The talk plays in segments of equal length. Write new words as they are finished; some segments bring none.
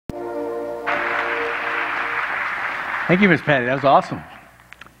Thank you, Miss Patty. That was awesome.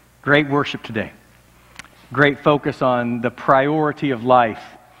 Great worship today. Great focus on the priority of life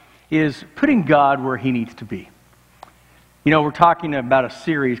is putting God where He needs to be. You know, we're talking about a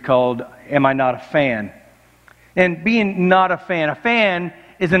series called Am I Not a Fan? And being not a fan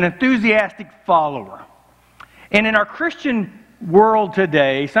is an enthusiastic follower. And in our Christian world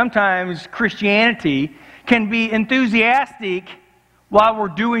today, sometimes Christianity can be enthusiastic while we're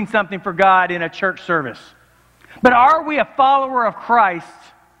doing something for God in a church service. But are we a follower of Christ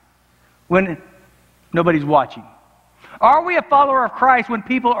when nobody's watching? Are we a follower of Christ when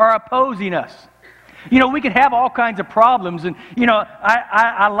people are opposing us? You know, we can have all kinds of problems. And, you know,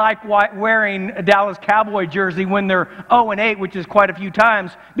 I like wearing a Dallas Cowboy jersey when they're 0-8, which is quite a few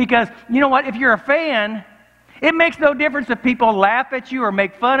times. Because, you know what, if you're a fan, it makes no difference if people laugh at you or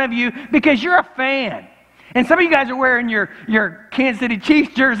make fun of you because you're a fan. And some of you guys are wearing your Kansas City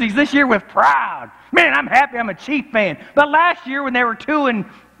Chiefs jerseys this year with pride. Man, I'm happy I'm a Chief fan. But last year when they were 2-14,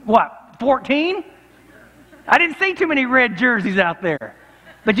 I didn't see too many red jerseys out there.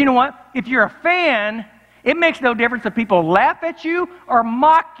 But you know what? If you're a fan, it makes no difference if people laugh at you or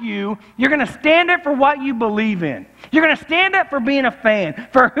mock you. You're going to stand up for what you believe in. You're going to stand up for being a fan,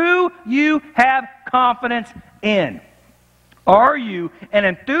 for who you have confidence in. Are you an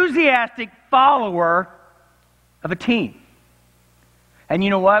enthusiastic follower of a team? And you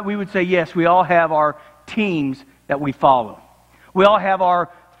know what? We would say yes, we all have our teams that we follow. We all have our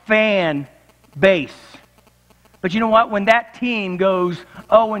fan base. But you know what? When that team goes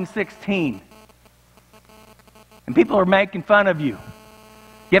 0-16 and people are making fun of you,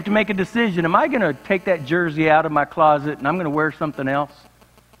 you have to make a decision. Am I going to take that jersey out of my closet and I'm going to wear something else?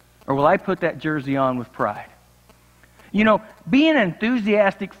 Or will I put that jersey on with pride? You know, being an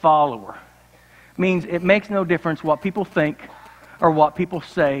enthusiastic follower means it makes no difference what people think or what people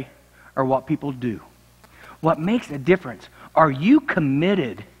say or what people do. What makes a difference, are you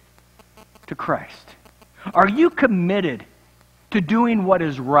committed to Christ? Are you committed to doing what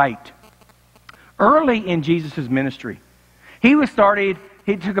is right? Early in Jesus' ministry, he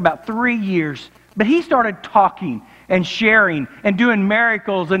took about 3 years, but he started talking and sharing and doing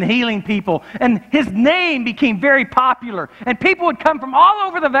miracles and healing people. And his name became very popular. And people would come from all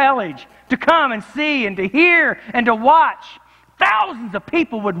over the village to come and see and to hear and to watch. Thousands of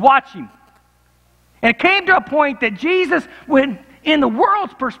people would watch him. And it came to a point that Jesus, in the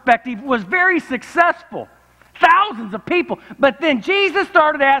world's perspective, was very successful. Thousands of people. But then Jesus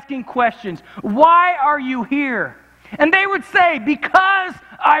started asking questions. Why are you here? And they would say, because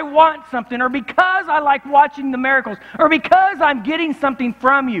I want something, or because I like watching the miracles, or because I'm getting something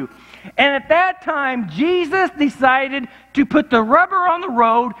from you. And at that time, Jesus decided to put the rubber on the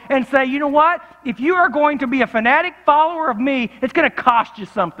road and say, you know what? If you are going to be a fanatic follower of me, it's going to cost you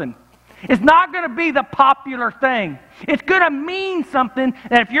something. It's not going to be the popular thing. It's going to mean something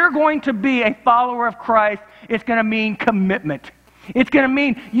that if you're going to be a follower of Christ, it's going to mean commitment. It's going to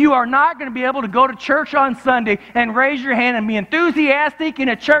mean you are not going to be able to go to church on Sunday and raise your hand and be enthusiastic in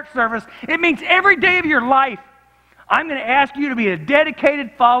a church service. It means every day of your life, I'm going to ask you to be a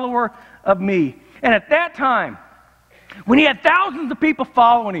dedicated follower of me. And at that time, when he had thousands of people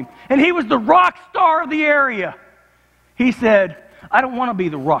following him, and he was the rock star of the area, he said, I don't want to be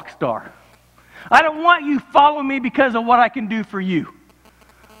the rock star. I don't want you following me because of what I can do for you.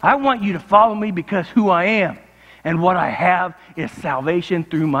 I want you to follow me because who I am. And what I have is salvation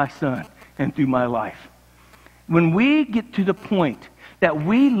through my Son and through my life. When we get to the point that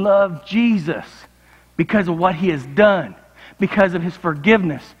we love Jesus because of what He has done, because of His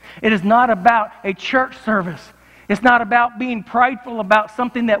forgiveness, it is not about a church service. It's not about being prideful about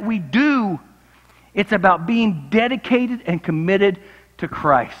something that we do. It's about being dedicated and committed to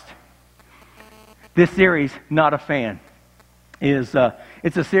Christ. This series, Not a Fan, it's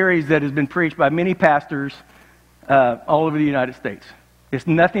a series that has been preached by many pastors all over the United States. It's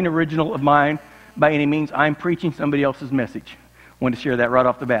nothing original of mine by any means. I'm preaching somebody else's message. I wanted to share that right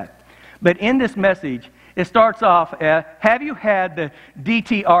off the bat. But in this message, it starts off, have you had the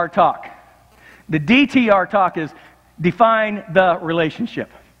DTR talk? The DTR talk is define the relationship.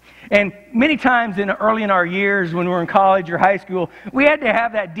 And many times early in our years when we were in college or high school, we had to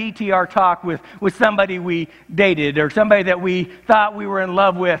have that DTR talk with somebody we dated or somebody that we thought we were in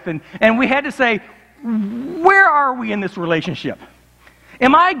love with. And we had to say, where are we in this relationship?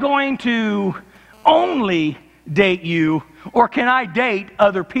 Am I going to only date you, or can I date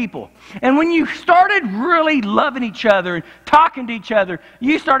other people? And when you started really loving each other and talking to each other,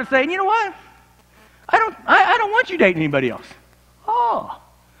 you started saying, you know what? I don't want you dating anybody else. Oh,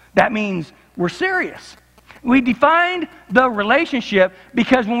 that means we're serious. We defined the relationship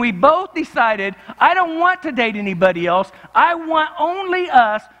because when we both decided, I don't want to date anybody else, I want only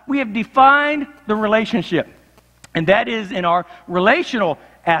us, we have defined the relationship. And that is in our relational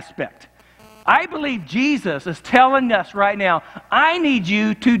aspect. I believe Jesus is telling us right now, I need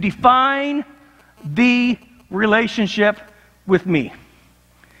you to define the relationship with me.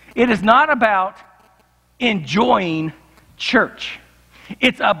 It is not about enjoying church.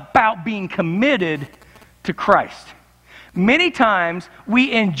 It's about being committed to Christ. Many times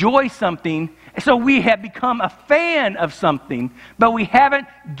we enjoy something, so we have become a fan of something, but we haven't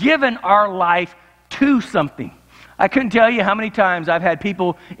given our life to something. I couldn't tell you how many times I've had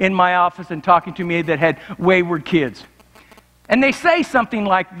people in my office and talking to me that had wayward kids. And they say something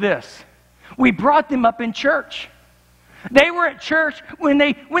like this: we brought them up in church. They were at church when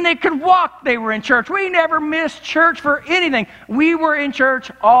they could walk, they were in church. We never missed church for anything. We were in church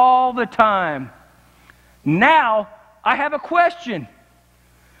all the time. Now, I have a question.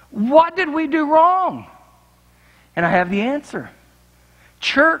 What did we do wrong? And I have the answer.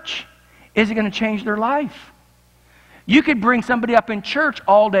 Church isn't going to change their life. You could bring somebody up in church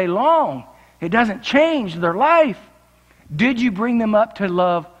all day long. It doesn't change their life. Did you bring them up to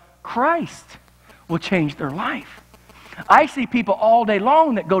love Christ? Will change their life. I see people all day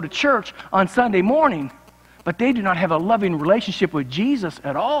long that go to church on Sunday morning, but they do not have a loving relationship with Jesus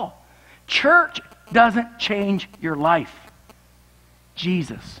at all. Church doesn't change your life.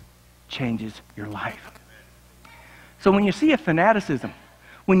 Jesus changes your life. So when you see a fanaticism,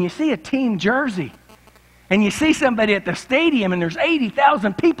 when you see a team jersey, and you see somebody at the stadium and there's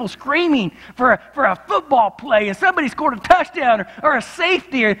 80,000 people screaming for a football play, and somebody scored a touchdown or a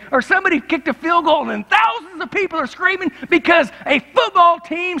safety, or somebody kicked a field goal, and thousands of people are screaming because a football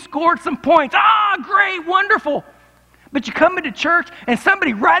team scored some points. Ah, great, wonderful. But you come into church and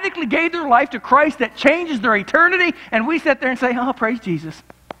somebody radically gave their life to Christ that changes their eternity, and we sit there and say, oh, praise Jesus.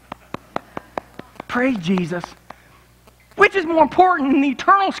 Praise Jesus. Which is more important in the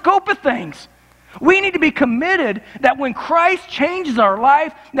eternal scope of things? We need to be committed that when Christ changes our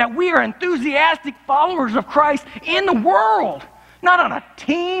life, that we are enthusiastic followers of Christ in the world. Not on a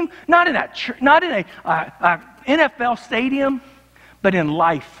team, not in a NFL stadium, but in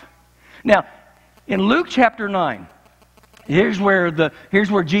life. Now, in Luke chapter 9, here's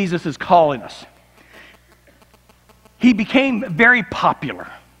where Jesus is calling us. He became very popular.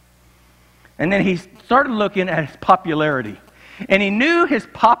 And then he started looking at his popularity. And he knew his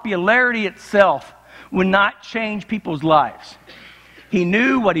popularity itself would not change people's lives. He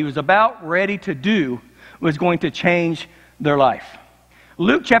knew what he was about ready to do was going to change their life.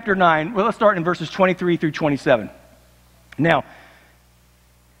 Luke chapter 9, well, let's start in verses 23 through 27. Now,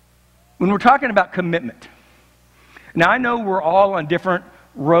 when we're talking about commitment, now I know we're all on different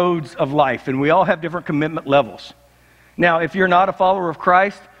roads of life, and we all have different commitment levels. Now, if you're not a follower of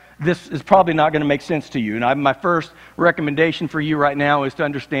Christ, this is probably not going to make sense to you. And my first recommendation for you right now is to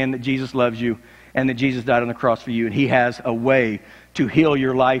understand that Jesus loves you and that Jesus died on the cross for you, and he has a way to heal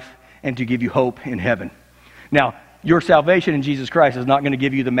your life and to give you hope in heaven. Now, your salvation in Jesus Christ is not going to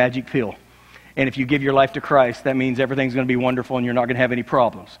give you the magic pill. And if you give your life to Christ, that means everything's going to be wonderful and you're not going to have any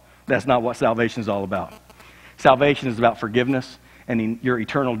problems. That's not what salvation is all about. Salvation is about forgiveness, and your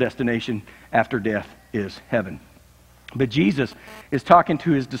eternal destination after death is heaven. But Jesus is talking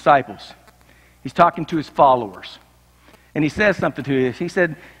to his disciples. He's talking to his followers. And he says something to us. He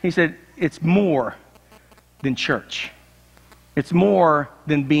said, it's more than church. It's more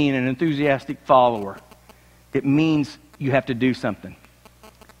than being an enthusiastic follower. It means you have to do something.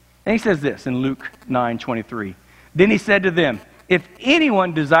 And he says this in Luke 9:23. Then he said to them, if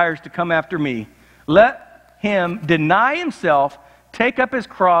anyone desires to come after me, let him deny himself, take up his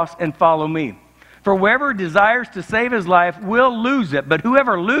cross, and follow me. For whoever desires to save his life will lose it, but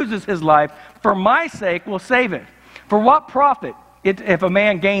whoever loses his life for my sake will save it. For what profit if a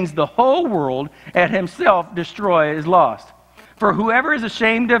man gains the whole world and himself is lost? For whoever is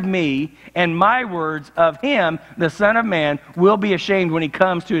ashamed of me and my words, of him the Son of Man will be ashamed when he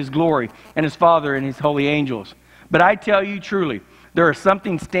comes to his glory and his Father and his holy angels. But I tell you truly, there is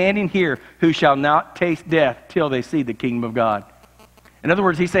something standing here who shall not taste death till they see the kingdom of God. In other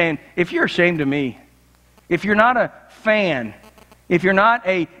words, he's saying, if you're ashamed of me, if you're not a fan, if you're not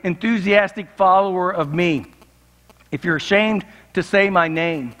an enthusiastic follower of me, if you're ashamed to say my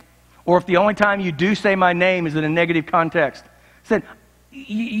name, or if the only time you do say my name is in a negative context, said,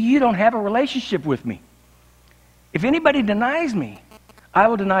 you don't have a relationship with me. If anybody denies me, I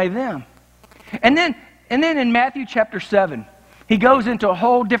will deny them. And then in Matthew chapter 7, he goes into a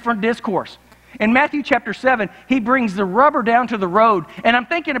whole different discourse. In Matthew chapter 7, he brings the rubber down to the road. And I'm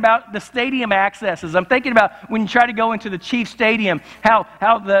thinking about the stadium accesses. I'm thinking about when you try to go into the Chiefs Stadium, how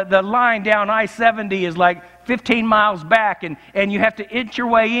the line down I-70 is like 15 miles back, and you have to inch your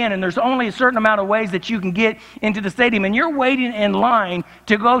way in, and there's only a certain amount of ways that you can get into the stadium. And you're waiting in line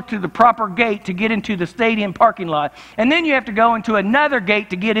to go to the proper gate to get into the stadium parking lot. And then you have to go into another gate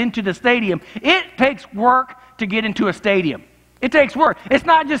to get into the stadium. It takes work to get into a stadium. It takes work. It's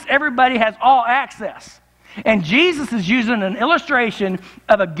not just everybody has all access. And Jesus is using an illustration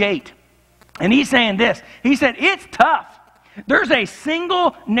of a gate. And he's saying this. He said, it's tough. There's a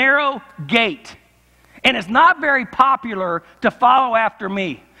single narrow gate. And it's not very popular to follow after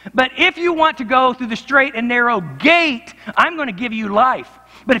me. But if you want to go through the straight and narrow gate, I'm going to give you life.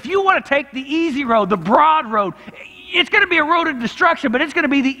 But if you want to take the easy road, the broad road, it's going to be a road of destruction, but it's going to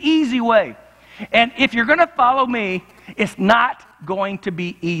be the easy way. And if you're going to follow me, it's not going to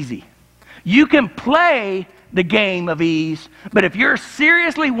be easy. You can play the game of ease, but if you're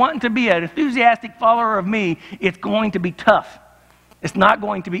seriously wanting to be an enthusiastic follower of me, it's going to be tough. It's not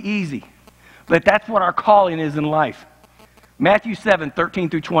going to be easy. But that's what our calling is in life. Matthew 7:13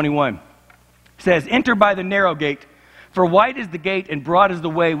 through 21 says, enter by the narrow gate, for wide is the gate and broad is the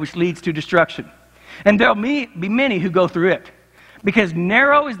way which leads to destruction. And there'll be many who go through it. Because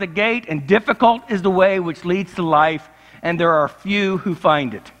narrow is the gate and difficult is the way which leads to life, and there are few who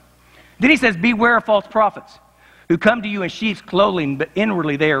find it. Then he says, beware of false prophets, who come to you in sheep's clothing, but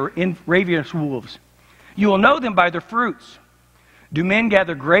inwardly they are ravenous wolves. You will know them by their fruits. Do men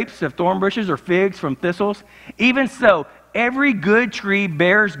gather grapes of thorn bushes or figs from thistles? Even so, every good tree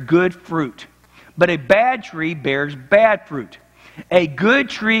bears good fruit, but a bad tree bears bad fruit. A good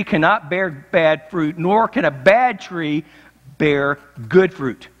tree cannot bear bad fruit, nor can a bad tree bear good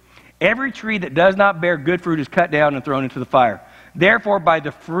fruit. Every tree that does not bear good fruit is cut down and thrown into the fire. Therefore, by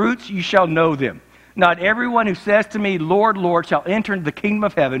the fruits you shall know them. Not everyone who says to me, Lord, Lord, shall enter into the kingdom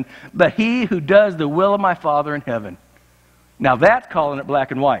of heaven, but he who does the will of my Father in heaven. Now that's calling it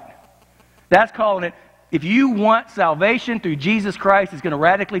black and white. That's calling it, if you want salvation through Jesus Christ, it's going to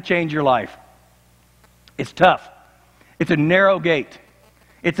radically change your life. It's tough. It's a narrow gate.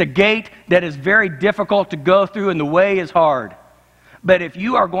 It's a gate that is very difficult to go through, and the way is hard. But if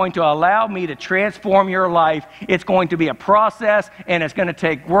you are going to allow me to transform your life, it's going to be a process, and it's going to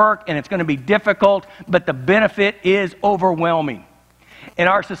take work, and it's going to be difficult, but the benefit is overwhelming. In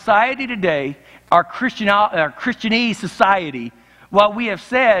our society today, our Christianese society, what we have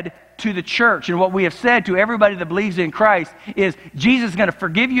said to the church and what we have said to everybody that believes in Christ is Jesus is going to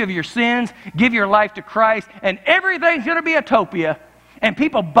forgive you of your sins, give your life to Christ, and everything's going to be utopia. And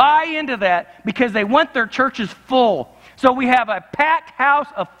people buy into that because they want their churches full. So we have a packed house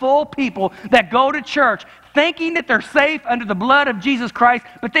of full people that go to church thinking that they're safe under the blood of Jesus Christ,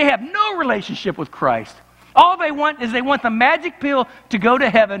 but they have no relationship with Christ. All they want is they want the magic pill to go to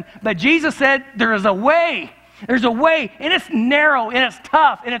heaven, but Jesus said there is a way. There's a way, and it's narrow, and it's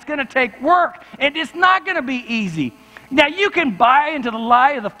tough, and it's going to take work, and it's not going to be easy. Now, you can buy into the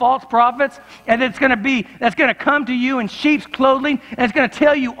lie of the false prophets, and that's going to come to you in sheep's clothing, and it's going to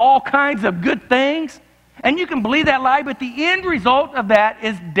tell you all kinds of good things. And you can believe that lie, but the end result of that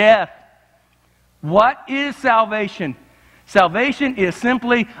is death. What is salvation? Salvation is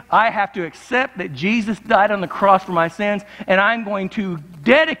simply, I have to accept that Jesus died on the cross for my sins, and I'm going to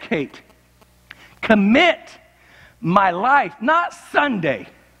dedicate, commit my life, not Sunday.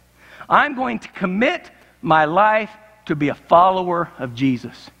 I'm going to commit my life to be a follower of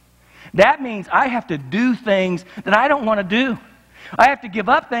Jesus. That means I have to do things that I don't want to do. I have to give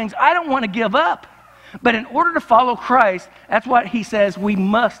up things I don't want to give up. But in order to follow Christ, that's what he says we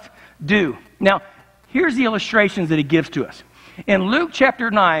must do. Now, here's the illustrations that he gives to us. In Luke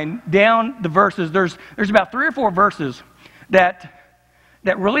chapter 9, down the verses, there's about 3 or 4 verses that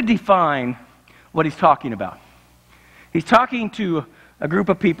really define what he's talking about. He's talking to a group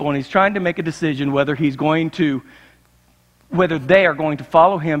of people, and he's trying to make a decision whether they are going to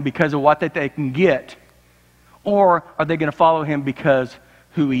follow him because of what that they can get, or are they going to follow him because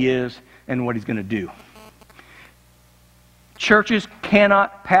who he is and what he's going to do. Churches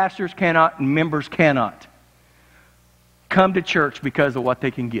cannot, pastors cannot, and members cannot come to church because of what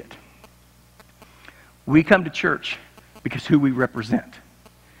they can get. We come to church because who we represent.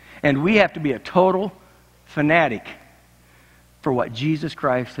 And we have to be a total fanatic for what Jesus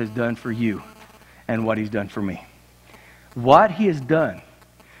Christ has done for you and what he's done for me. What he has done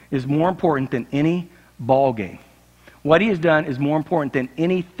is more important than any ball game. What he has done is more important than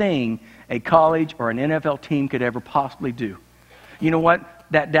anything a college or an NFL team could ever possibly do. You know what?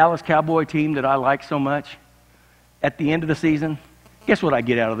 That Dallas Cowboy team that I like so much, at the end of the season, guess what I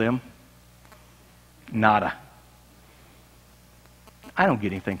get out of them? Nada. I don't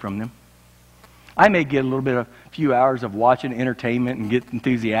get anything from them. I may get a few hours of watching entertainment and get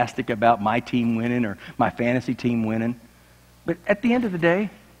enthusiastic about my team winning or my fantasy team winning. But at the end of the day,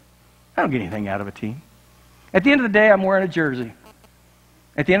 I don't get anything out of a team. At the end of the day, I'm wearing a jersey.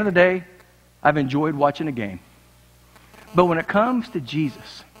 At the end of the day, I've enjoyed watching a game. But when it comes to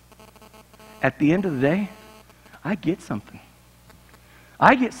Jesus, at the end of the day, I get something.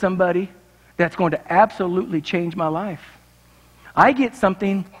 I get somebody that's going to absolutely change my life. I get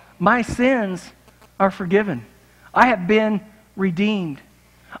something. My sins are forgiven. I have been redeemed.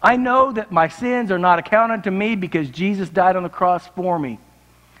 I know that my sins are not accounted to me because Jesus died on the cross for me.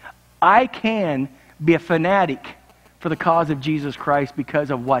 I can be a fanatic for the cause of Jesus Christ because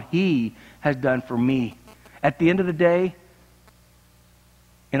of what He has done for me. At the end of the day,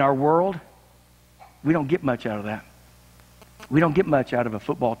 in our world, we don't get much out of that. We don't get much out of a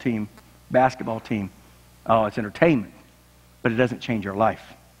football team, basketball team. Oh, it's entertainment, but it doesn't change our life.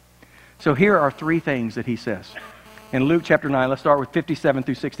 So here are three things that He says. In Luke chapter 9, let's start with 57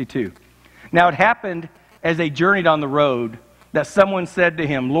 through 62. Now it happened as they journeyed on the road that someone said to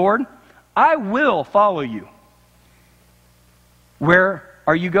Him, Lord, I will follow You. Where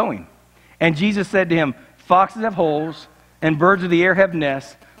are You going? And Jesus said to him, foxes have holes and birds of the air have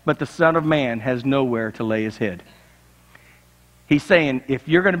nests, but the Son of Man has nowhere to lay His head. He's saying, if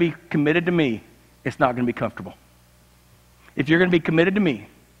you're going to be committed to Me, it's not going to be comfortable. If you're going to be committed to Me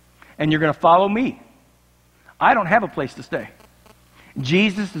and you're going to follow Me, I don't have a place to stay.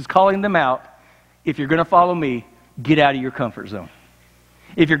 Jesus is calling them out. If you're going to follow Me, get out of your comfort zone.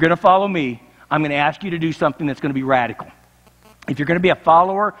 If you're going to follow Me, I'm going to ask you to do something that's going to be radical. If you're going to be a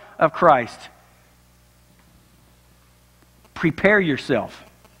follower of Christ, prepare yourself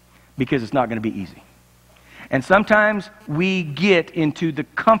because it's not going to be easy. And sometimes we get into the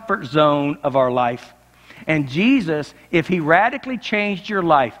comfort zone of our life. And Jesus, if He radically changed your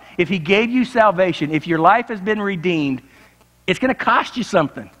life, if He gave you salvation, if your life has been redeemed, it's going to cost you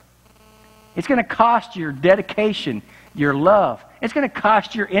something. It's going to cost your dedication, your love. It's going to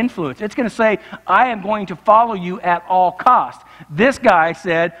cost your influence. It's going to say, I am going to follow You at all costs. This guy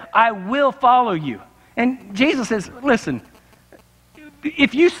said, I will follow You. And Jesus says, listen,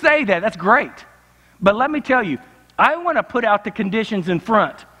 if you say that, that's great. But let me tell you, I want to put out the conditions in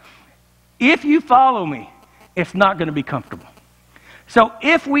front. If you follow Me, it's not going to be comfortable. So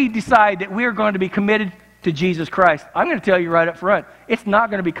if we decide that we're going to be committed to Jesus Christ, I'm going to tell you right up front, it's not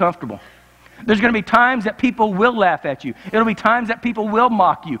going to be comfortable. There's going to be times that people will laugh at you. It'll be times that people will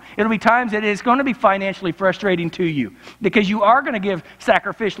mock you. It'll be times that it's going to be financially frustrating to you because you are going to give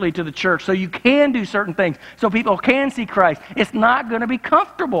sacrificially to the church so you can do certain things, so people can see Christ. It's not going to be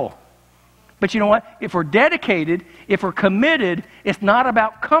comfortable. But you know what? If we're dedicated, if we're committed, it's not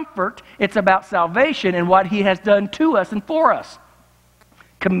about comfort. It's about salvation and what He has done to us and for us.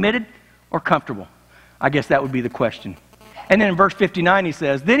 Committed or comfortable? I guess that would be the question. And then in verse 59 He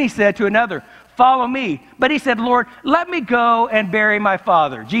says, then He said to another, follow Me. But he said, Lord, let me go and bury my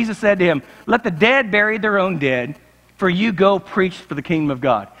father. Jesus said to him, let the dead bury their own dead, for you go preach for the kingdom of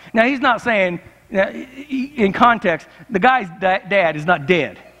God. Now He's not saying, in context, the guy's dad is not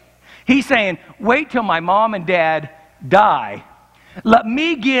dead. He's saying, wait till my mom and dad die. Let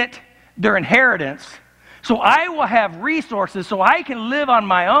me get their inheritance so I will have resources so I can live on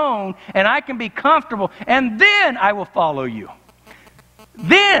my own and I can be comfortable, and then I will follow You.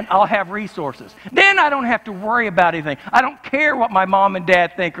 Then I'll have resources. Then I don't have to worry about anything. I don't care what my mom and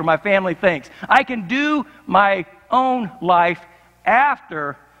dad think or my family thinks. I can do my own life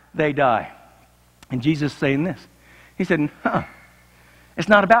after they die. And Jesus is saying this. He said, it's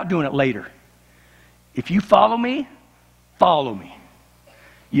not about doing it later. If you follow Me, follow Me.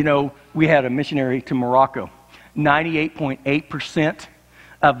 You know, we had a missionary to Morocco. 98.8%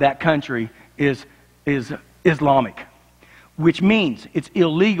 of that country is Islamic, which means it's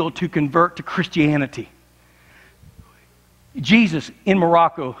illegal to convert to Christianity. Jesus in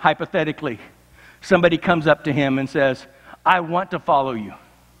Morocco, hypothetically, somebody comes up to him and says, I want to follow You,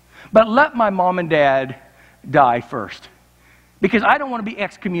 but let my mom and dad die first, because I don't want to be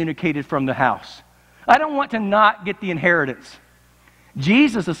excommunicated from the house. I don't want to not get the inheritance.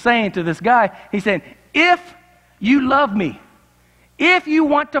 Jesus is saying to this guy, He's saying, if you love Me, if you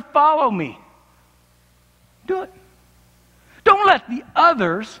want to follow Me, do it. Don't let the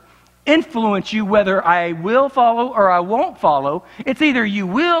others influence you whether I will follow or I won't follow. It's either you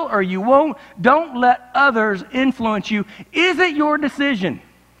will or you won't. Don't let others influence you. Is it your decision?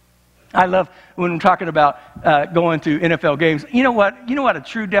 I love when we're talking about going to NFL games. You know what? You know what a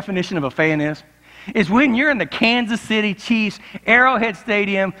true definition of a fan is? is when you're in the Kansas City Chiefs Arrowhead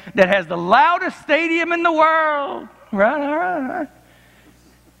Stadium that has the loudest stadium in the world. Right.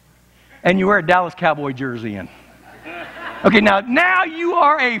 And you wear a Dallas Cowboy jersey in. Okay, now you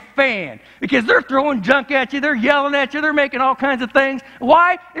are a fan because they're throwing junk at you, they're yelling at you, they're making all kinds of things.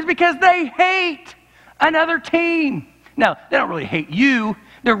 Why? It's because they hate another team. Now, they don't really hate you.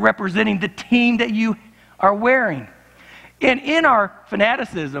 They're representing the team that you are wearing. And in our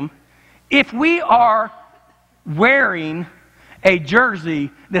fanaticism, if we are wearing a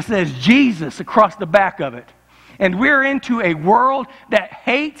jersey that says Jesus across the back of it, and we're into a world that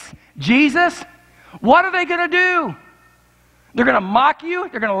hates Jesus, what are they going to do? They're going to mock you.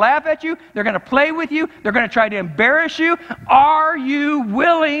 They're going to laugh at you. They're going to play with you. They're going to try to embarrass you. Are you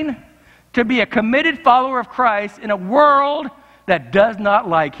willing to be a committed follower of Christ in a world that does not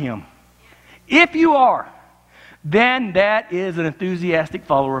like Him? If you are, then that is an enthusiastic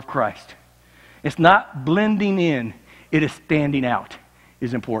follower of Christ. It's not blending in. It is standing out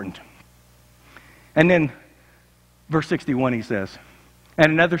is important. And then verse 61 he says,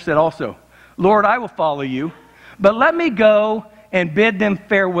 and another said also, Lord, I will follow you, but let me go and bid them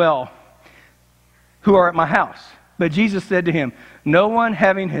farewell who are at my house. But Jesus said to him, no one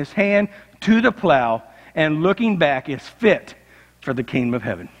having his hand to the plow and looking back is fit for the kingdom of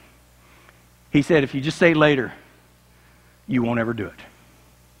heaven. He said, if you just say later, you won't ever do it.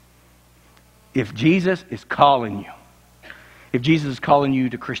 If Jesus is calling you, if Jesus is calling you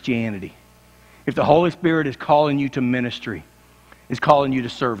to Christianity, if the Holy Spirit is calling you to ministry, is calling you to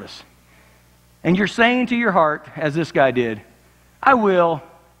service, and you're saying to your heart, as this guy did, I will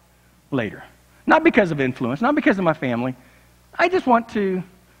later. Not because of influence, not because of my family. I just want to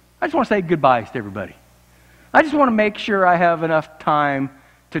say goodbyes to everybody. I just want to make sure I have enough time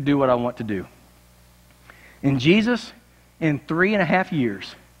to do what I want to do. And Jesus, in 3.5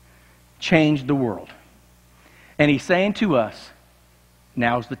 years, changed the world. And He's saying to us,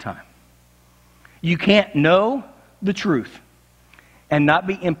 now's the time. You can't know the truth and not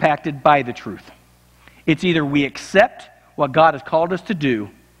be impacted by the truth. It's either we accept what God has called us to do,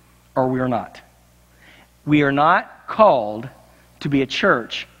 or we are not. We are not called to be a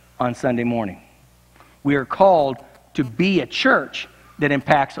church on Sunday morning. We are called to be a church that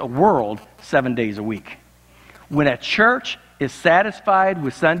impacts a world 7 days a week. When a church is satisfied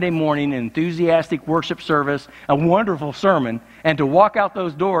with Sunday morning, an enthusiastic worship service, a wonderful sermon, and to walk out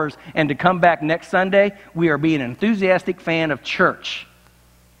those doors and to come back next Sunday, we are being an enthusiastic fan of church.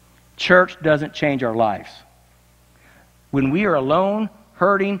 Church doesn't change our lives. When we are alone,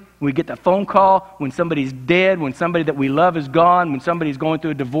 hurting, we get the phone call, when somebody's dead, when somebody that we love is gone, when somebody's going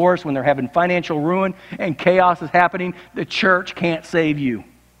through a divorce, when they're having financial ruin and chaos is happening, the church can't save you.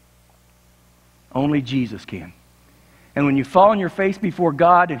 Only Jesus can. And when you fall on your face before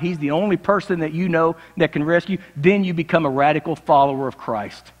God and He's the only person that you know that can rescue, then you become a radical follower of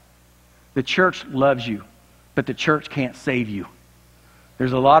Christ. The church loves you, but the church can't save you.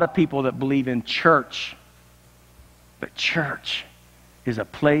 There's a lot of people that believe in church, but church is a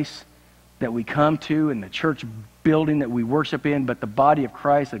place that we come to and the church building that we worship in, but the body of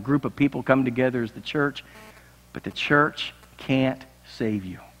Christ, a group of people come together as the church, but the church can't save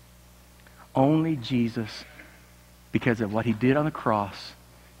you. Only Jesus, because of what He did on the cross,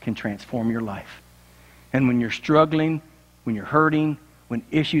 can transform your life. And when you're struggling, when you're hurting, when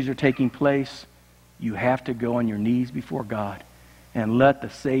issues are taking place, you have to go on your knees before God and let the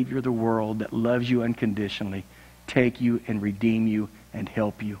Savior of the world that loves you unconditionally take you and redeem you and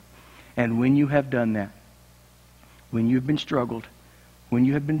help you. And when you have done that, when you've been struggled, when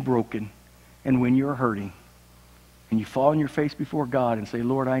you have been broken, and when you're hurting, and you fall on your face before God and say,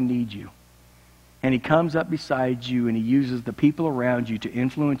 Lord, I need you. And He comes up beside you and He uses the people around you to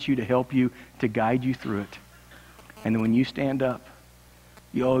influence you, to help you, to guide you through it. And then when you stand up,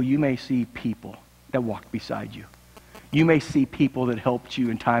 you may see people that walked beside you. You may see people that helped you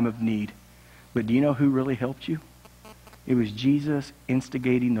in time of need. But do you know who really helped you? It was Jesus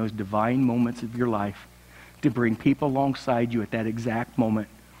instigating those divine moments of your life to bring people alongside you at that exact moment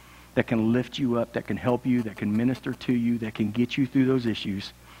that can lift you up, that can help you, that can minister to you, that can get you through those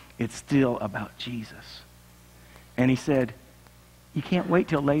issues. It's still about Jesus. And He said, you can't wait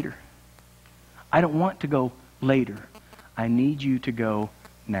till later. I don't want to go later. I need you to go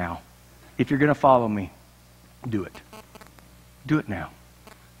now. If you're going to follow me, do it. Do it now.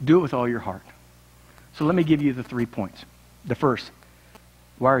 Do it with all your heart. So let me give you the 3 points. The first,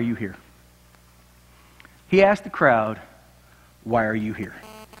 why are you here? He asked the crowd, why are you here?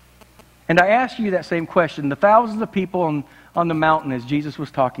 And I asked you that same question. The thousands of people on the mountain as Jesus was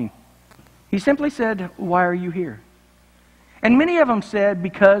talking, He simply said, why are you here? And many of them said,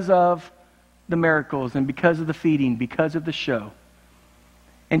 because of the miracles and because of the feeding, because of the show.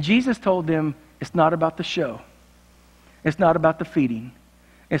 And Jesus told them, it's not about the show. It's not about the feeding.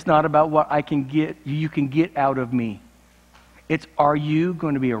 It's not about what you can get out of me. It's, are you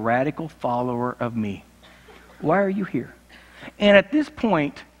going to be a radical follower of me? Why are you here? And at this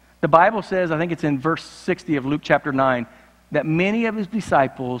point, the Bible says, I think it's in verse 60 of Luke chapter 9, that many of his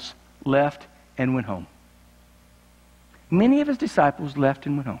disciples left and went home. Many of his disciples left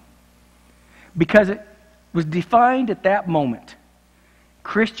and went home. Because it was defined at that moment,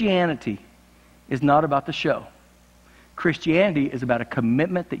 Christianity is not about the show. Christianity is about a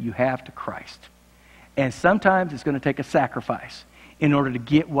commitment that you have to Christ. And sometimes it's going to take a sacrifice in order to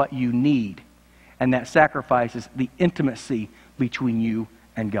get what you need. And that sacrifice is the intimacy between you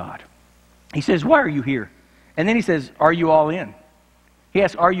and God. He says, why are you here? And then he says, are you all in? He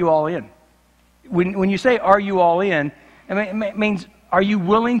asks, are you all in? When you say, are you all in, it means, are you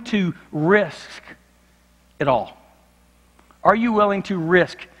willing to risk it all? Are you willing to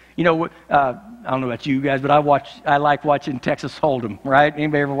risk? You know, I don't know about you guys, but I like watching Texas Hold'em, right?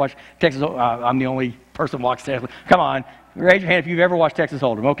 Anybody ever watch Texas Hold'em? I'm the only person who watches Texas. Come on, raise your hand if you've ever watched Texas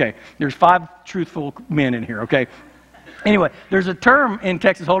Hold'em. Okay, there's 5 truthful men in here, okay? Anyway, there's a term in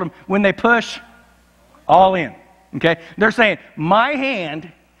Texas Hold'em when they push all in, okay? They're saying, my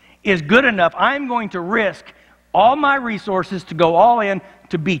hand is good enough. I'm going to risk all my resources to go all in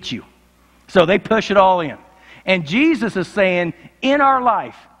to beat you. So they push it all in. And Jesus is saying, in our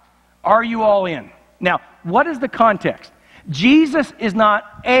life, are you all in? Now, what is the context? Jesus is not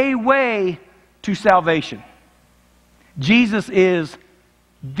a way to salvation. Jesus is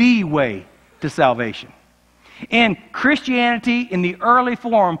the way to salvation. In Christianity, in the early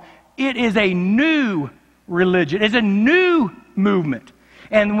form, it is a new religion. It's a new movement.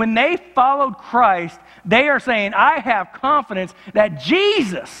 And when they followed Christ, they are saying, I have confidence that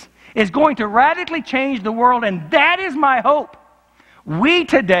Jesus is going to radically change the world, and that is my hope. We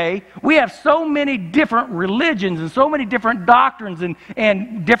today, we have so many different religions and so many different doctrines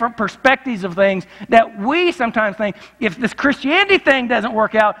and different perspectives of things that we sometimes think, if this Christianity thing doesn't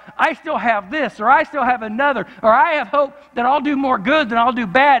work out, I still have this, or I still have another, or I have hope that I'll do more good than I'll do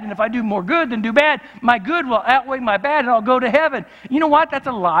bad, and if I do more good than do bad, my good will outweigh my bad and I'll go to heaven. You know what? That's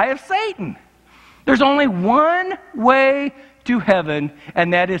a lie of Satan. There's only one way to heaven,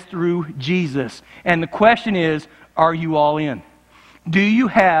 and that is through Jesus. And the question is, are you all in? Do you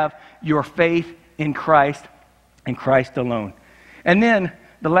have your faith in Christ and Christ alone? And then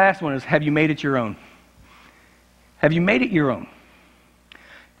the last one is, have you made it your own? Have you made it your own?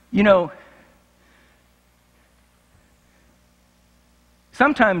 You know,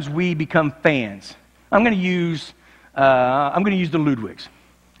 sometimes we become fans. I'm going to use the Ludwigs.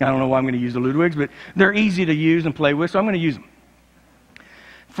 I don't know why I'm going to use the Ludwigs, but they're easy to use and play with, so I'm going to use them.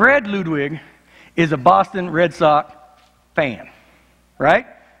 Fred Ludwig is a Boston Red Sox fan. Right?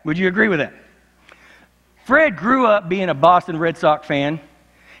 Would you agree with that? Fred grew up being a Boston Red Sox fan.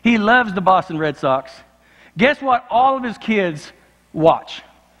 He loves the Boston Red Sox. Guess what all of his kids watch?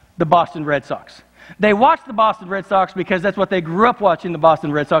 The Boston Red Sox. They watch the Boston Red Sox because that's what they grew up watching, the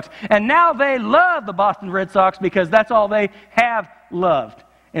Boston Red Sox. And now they love the Boston Red Sox because that's all they have loved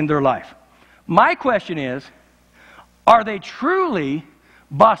in their life. My question is, are they truly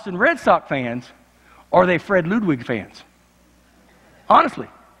Boston Red Sox fans, or are they Fred Ludwig fans? Honestly.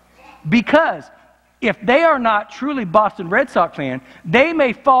 Because if they are not truly Boston Red Sox fans, they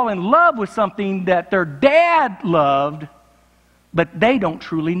may fall in love with something that their dad loved, but they don't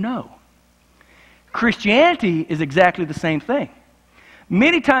truly know. Christianity is exactly the same thing.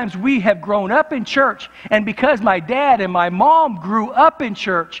 Many times we have grown up in church, and because my dad and my mom grew up in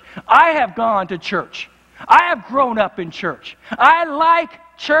church, I have gone to church. I have grown up in church. I like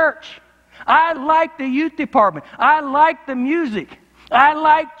church. I like the youth department. I like the music. I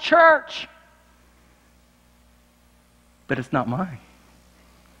like church. But it's not mine.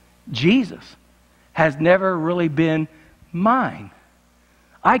 Jesus has never really been mine.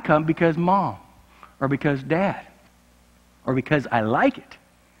 I come because mom, or because dad, or because I like it.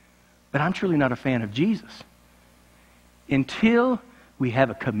 But I'm truly not a fan of Jesus. Until we have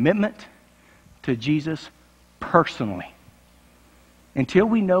a commitment to Jesus personally. Until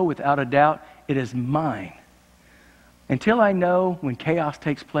we know without a doubt it is mine. Until I know when chaos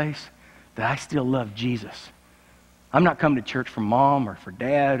takes place that I still love Jesus. I'm not coming to church for mom or for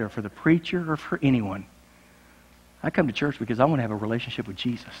dad or for the preacher or for anyone. I come to church because I want to have a relationship with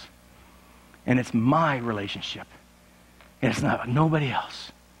Jesus. And it's my relationship. And it's not nobody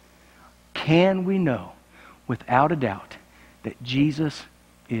else. Can we know without a doubt that Jesus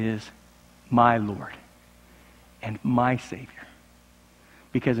is my Lord and my Savior?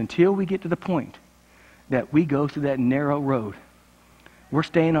 Because until we get to the point that we go through that narrow road, we're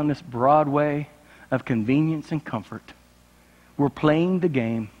staying on this broad way of convenience and comfort. We're playing the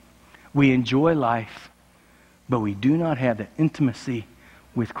game. We enjoy life, but we do not have the intimacy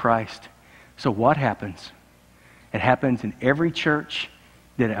with Christ. So what happens? It happens in every church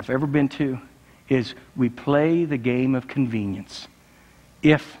that I've ever been to, is we play the game of convenience.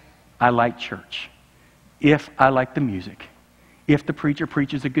 If I like church, if I like the music, if the preacher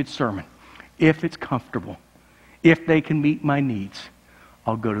preaches a good sermon, if it's comfortable, if they can meet my needs,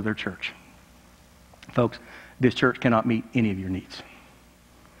 I'll go to their church. Folks, this church cannot meet any of your needs.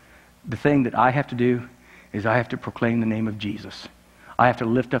 The thing that I have to do is I have to proclaim the name of Jesus. I have to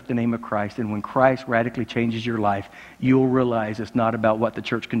lift up the name of Christ. And when Christ radically changes your life, you'll realize it's not about what the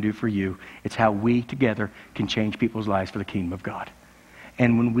church can do for you. It's how we together can change people's lives for the kingdom of God.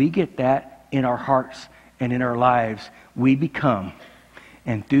 And when we get that in our hearts and in our lives, we become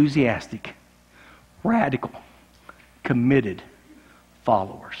enthusiastic, radical, committed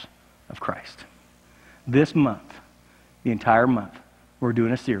followers of Christ. This month, the entire month, we're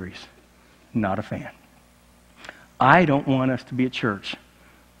doing a series, Not a Fan. I don't want us to be a church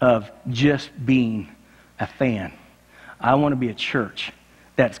of just being a fan. I want to be a church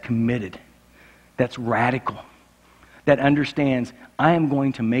that's committed, that's radical, that understands I am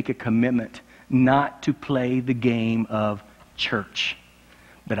going to make a commitment not to play the game of church,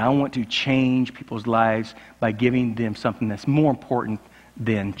 but I want to change people's lives by giving them something that's more important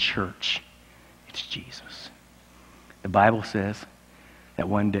than church. It's Jesus. The Bible says that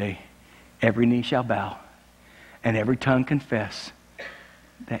one day every knee shall bow and every tongue confess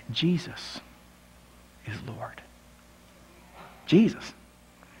that Jesus is Lord. Jesus.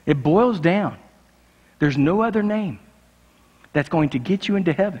 It boils down. There's no other name that's going to get you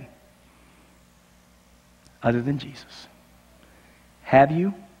into heaven other than Jesus. Have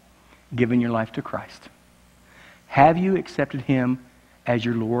you given your life to Christ? Have you accepted Him as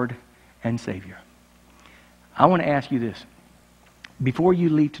your Lord and Savior? I want to ask you this. Before you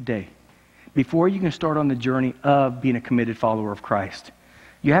leave today, before you can start on the journey of being a committed follower of Christ,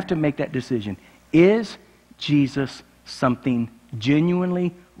 you have to make that decision. Is Jesus something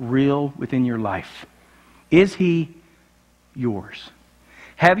genuinely real within your life? Is He yours?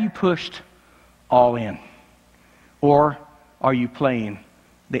 Have you pushed all in? Or are you playing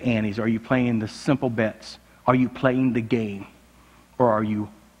the antes? Are you playing the simple bets? Are you playing the game? Or are you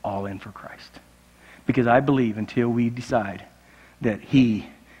all in for Christ? Because I believe until we decide that He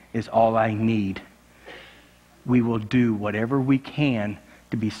is all I need, we will do whatever we can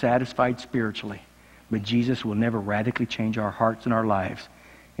to be satisfied spiritually. But Jesus will never radically change our hearts and our lives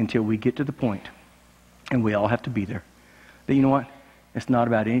until we get to the point, and we all have to be there, that you know what? It's not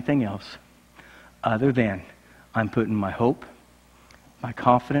about anything else other than I'm putting my hope, my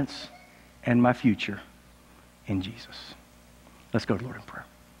confidence, and my future in Jesus. Let's go to the Lord in prayer.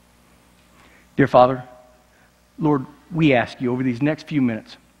 Dear Father, Lord, we ask you over these next few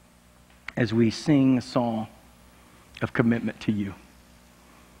minutes as we sing a song of commitment to you,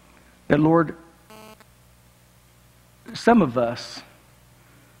 that, Lord, some of us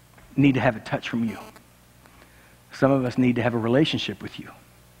need to have a touch from you. Some of us need to have a relationship with you.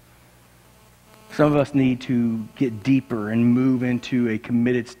 Some of us need to get deeper and move into a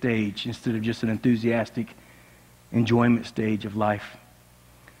committed stage instead of just an enthusiastic enjoyment stage of life.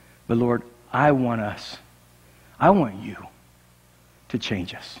 But Lord, I want you to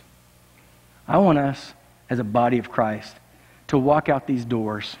change us. I want us as a body of Christ to walk out these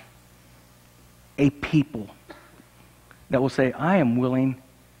doors a people that will say, I am willing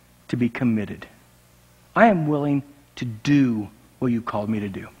to be committed. I am willing to do what you called me to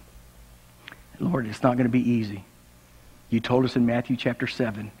do. Lord, it's not going to be easy. You told us in Matthew chapter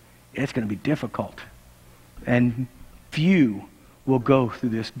 7, it's going to be difficult. And few will go through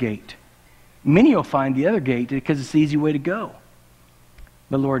this gate. Many will find the other gate because it's the easy way to go.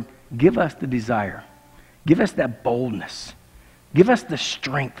 But Lord, give us the desire. Give us that boldness. Give us the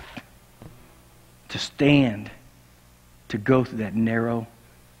strength to stand, to go through that narrow,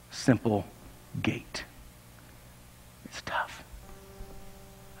 simple gate. It's tough.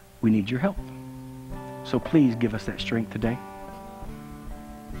 We need your help. So please give us that strength today.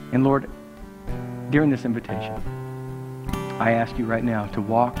 And Lord, during this invitation, I ask you right now to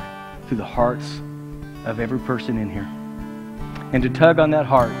walk through the hearts of every person in here and to tug on that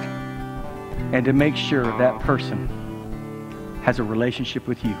heart and to make sure that person has a relationship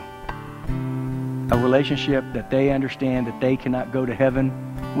with you. A relationship that they understand that they cannot go to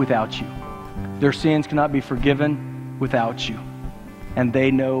heaven without you. Their sins cannot be forgiven without you. And they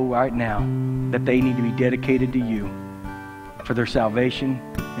know right now that they need to be dedicated to you for their salvation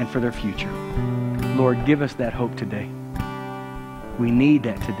and for their future. Lord, give us that hope today. We need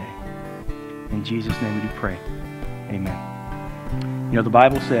that today. In Jesus' name we do pray. Amen. You know, the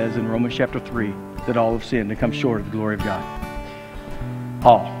Bible says in Romans chapter 3 that all have sinned and come short of the glory of God.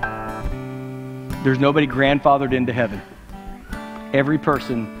 All. There's nobody grandfathered into heaven. Every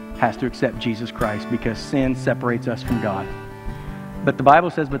person has to accept Jesus Christ because sin separates us from God. But the Bible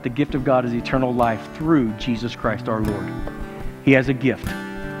says, but the gift of God is eternal life through Jesus Christ our Lord. He has a gift,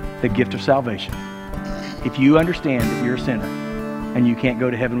 the gift of salvation. If you understand that you're a sinner and you can't go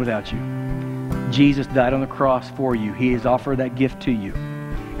to heaven without you, Jesus died on the cross for you. He has offered that gift to you.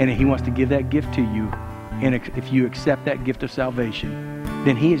 And He wants to give that gift to you. And if you accept that gift of salvation,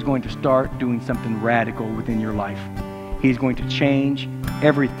 then He is going to start doing something radical within your life. He's going to change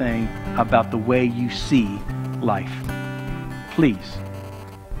everything about the way you see life. Please,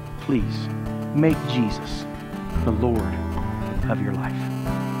 please make Jesus the Lord of your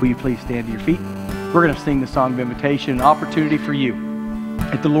life. Will you please stand to your feet? We're going to sing the song of invitation, an opportunity for you.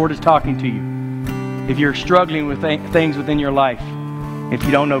 If the Lord is talking to you, if you're struggling with things within your life, if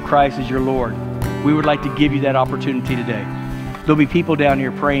you don't know Christ as your Lord, we would like to give you that opportunity today. There'll be people down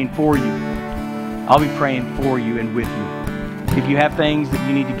here praying for you. I'll be praying for you and with you. If you have things that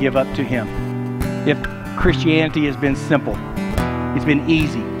you need to give up to Him, if Christianity has been simple, it's been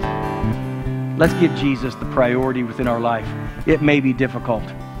easy, let's give Jesus the priority within our life. It may be difficult,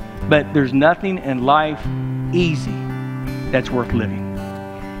 but there's nothing in life easy that's worth living.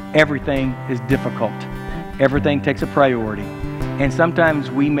 Everything is difficult. Everything takes a priority. And sometimes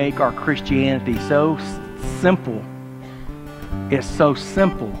we make our Christianity so simple. It's so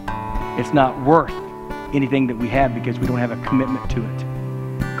simple. It's not worth anything that we have because we don't have a commitment to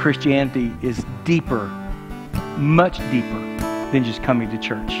it. Christianity is deeper, much deeper than just coming to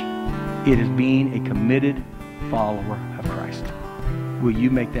church. It is being a committed follower of Christ. Will you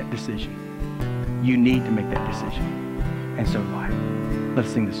make that decision? You need to make that decision. And so do I. Let's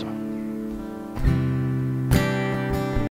sing this song.